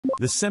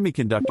The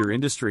semiconductor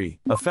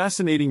industry, a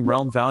fascinating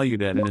realm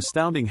valued at an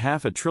astounding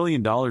 $500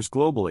 billion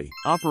globally,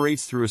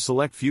 operates through a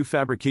select few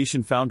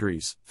fabrication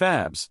foundries,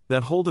 fabs,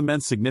 that hold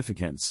immense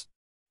significance.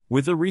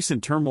 With the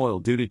recent turmoil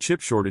due to chip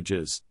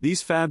shortages,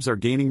 these fabs are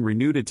gaining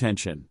renewed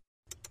attention.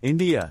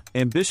 India,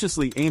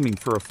 ambitiously aiming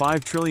for a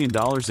 $5 trillion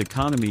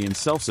economy and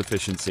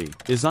self-sufficiency,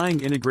 is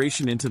eyeing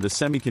integration into the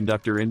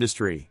semiconductor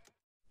industry.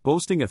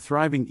 Boasting a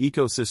thriving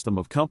ecosystem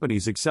of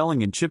companies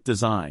excelling in chip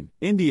design,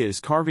 India is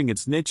carving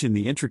its niche in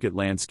the intricate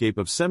landscape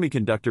of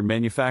semiconductor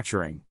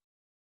manufacturing.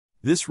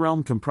 This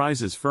realm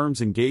comprises firms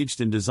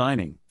engaged in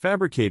designing,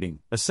 fabricating,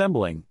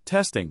 assembling,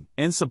 testing,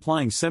 and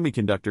supplying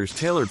semiconductors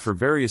tailored for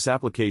various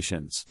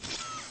applications.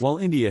 While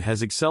India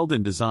has excelled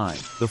in design,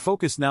 the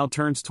focus now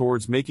turns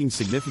towards making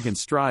significant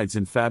strides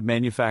in fab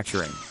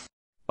manufacturing.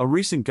 A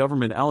recent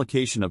government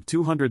allocation of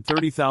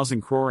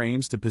 230,000 crore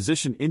aims to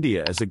position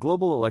India as a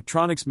global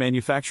electronics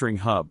manufacturing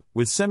hub,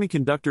 with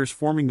semiconductors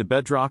forming the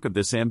bedrock of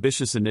this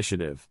ambitious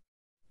initiative.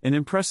 An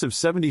impressive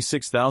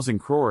 76,000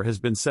 crore has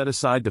been set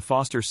aside to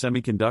foster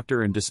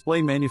semiconductor and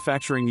display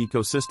manufacturing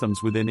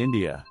ecosystems within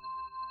India.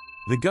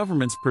 The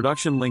government's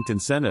Production-Linked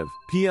Incentive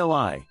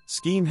 (PLI)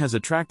 scheme has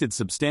attracted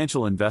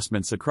substantial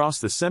investments across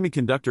the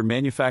semiconductor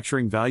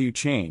manufacturing value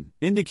chain,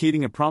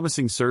 indicating a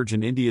promising surge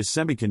in India's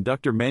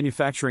semiconductor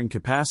manufacturing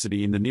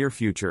capacity in the near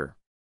future.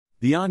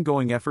 The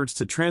ongoing efforts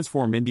to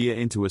transform India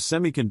into a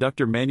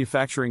semiconductor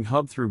manufacturing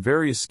hub through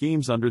various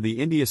schemes under the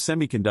India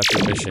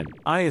Semiconductor Mission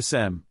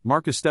 (ISM)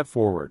 mark a step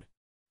forward.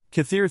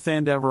 Kathir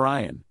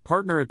Thandavarayan,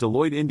 partner at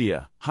Deloitte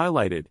India,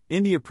 highlighted,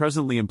 India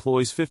presently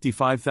employs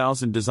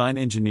 55,000 design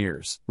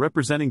engineers,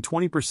 representing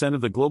 20% of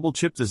the global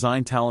chip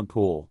design talent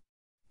pool.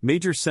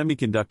 Major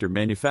semiconductor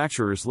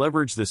manufacturers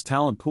leverage this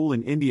talent pool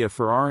in India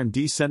for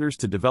R&D centers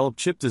to develop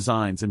chip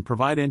designs and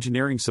provide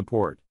engineering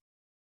support.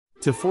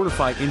 To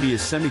fortify India's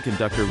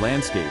semiconductor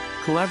landscape,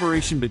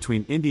 collaboration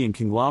between Indian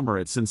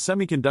conglomerates and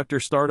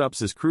semiconductor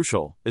startups is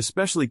crucial,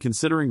 especially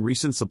considering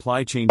recent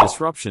supply chain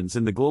disruptions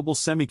in the global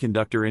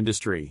semiconductor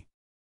industry.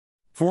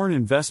 Foreign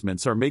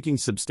investments are making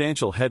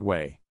substantial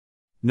headway.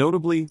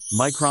 Notably,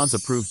 Micron's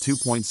approved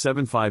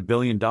 $2.75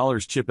 billion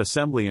chip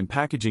assembly and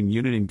packaging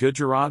unit in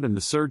Gujarat and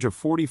the surge of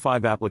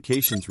 45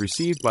 applications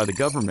received by the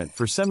government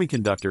for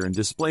semiconductor and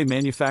display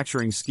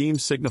manufacturing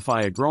schemes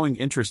signify a growing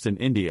interest in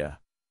India.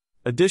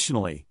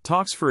 Additionally,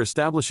 talks for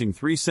establishing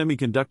 3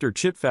 semiconductor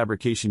chip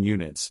fabrication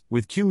units,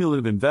 with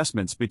cumulative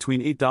investments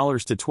between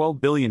 $8 to $12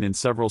 billion in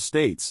several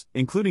states,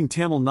 including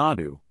Tamil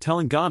Nadu,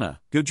 Telangana,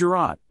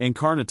 Gujarat, and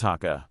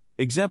Karnataka,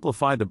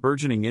 exemplify the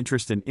burgeoning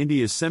interest in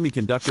India's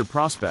semiconductor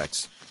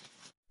prospects.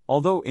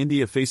 Although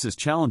India faces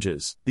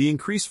challenges, the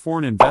increased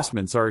foreign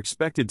investments are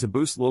expected to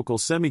boost local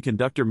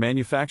semiconductor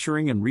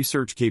manufacturing and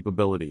research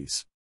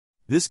capabilities.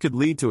 This could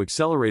lead to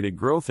accelerated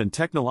growth and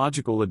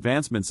technological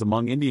advancements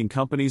among Indian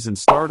companies and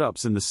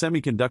startups in the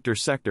semiconductor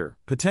sector,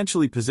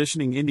 potentially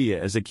positioning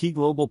India as a key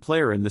global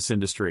player in this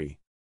industry.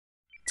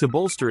 To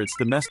bolster its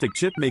domestic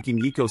chip-making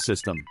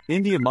ecosystem,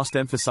 India must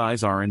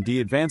emphasize R&D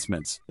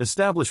advancements,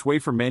 establish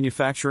wafer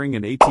manufacturing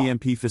and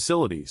ATMP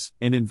facilities,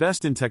 and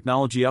invest in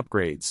technology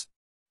upgrades.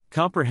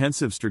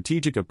 Comprehensive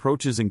strategic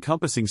approaches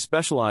encompassing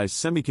specialized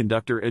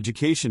semiconductor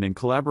education and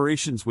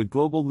collaborations with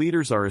global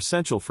leaders are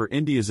essential for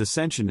India's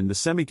ascension in the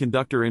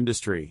semiconductor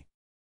industry.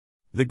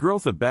 The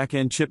growth of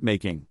back-end chip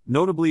making,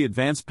 notably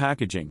advanced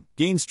packaging,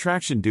 gains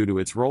traction due to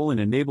its role in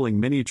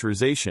enabling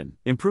miniaturization,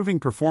 improving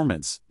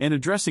performance, and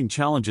addressing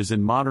challenges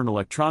in modern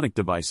electronic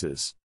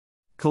devices.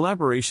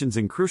 Collaborations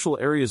in crucial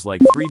areas like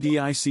 3D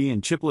IC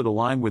and chiplet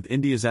align with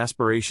India's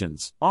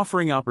aspirations,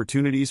 offering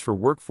opportunities for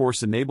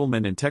workforce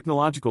enablement and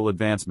technological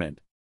advancement.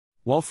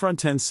 While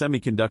front-end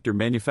semiconductor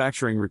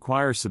manufacturing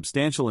requires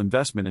substantial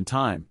investment and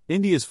time,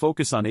 India's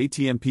focus on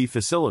ATMP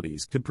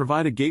facilities could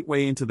provide a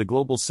gateway into the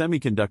global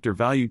semiconductor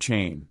value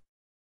chain.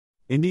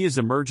 India's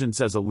emergence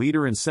as a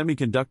leader in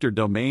semiconductor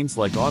domains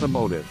like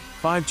automotive,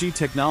 5G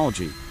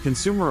technology,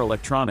 consumer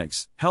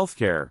electronics,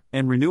 healthcare,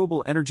 and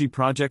renewable energy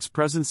projects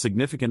presents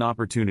significant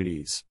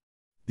opportunities.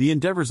 The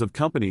endeavors of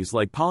companies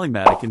like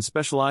Polymatic in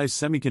specialized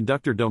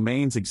semiconductor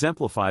domains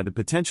exemplify the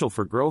potential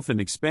for growth and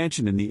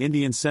expansion in the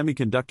Indian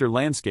semiconductor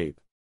landscape.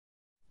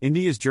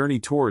 India's journey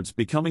towards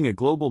becoming a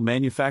global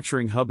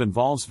manufacturing hub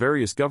involves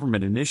various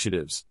government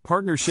initiatives,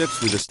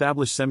 partnerships with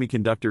established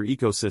semiconductor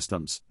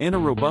ecosystems, and a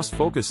robust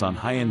focus on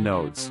high-end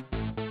nodes.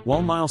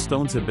 While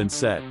milestones have been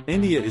set,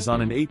 India is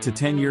on an 8 to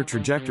 10-year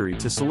trajectory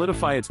to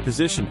solidify its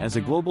position as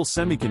a global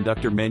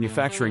semiconductor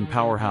manufacturing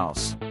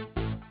powerhouse.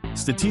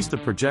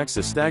 Statista projects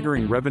a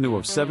staggering revenue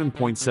of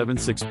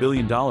 $7.76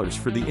 billion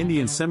for the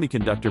Indian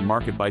semiconductor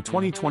market by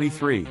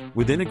 2023,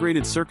 with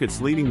integrated circuits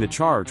leading the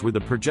charge with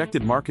a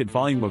projected market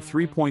volume of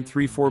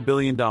 $3.34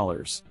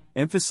 billion,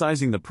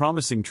 emphasizing the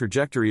promising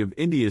trajectory of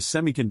India's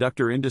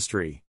semiconductor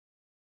industry.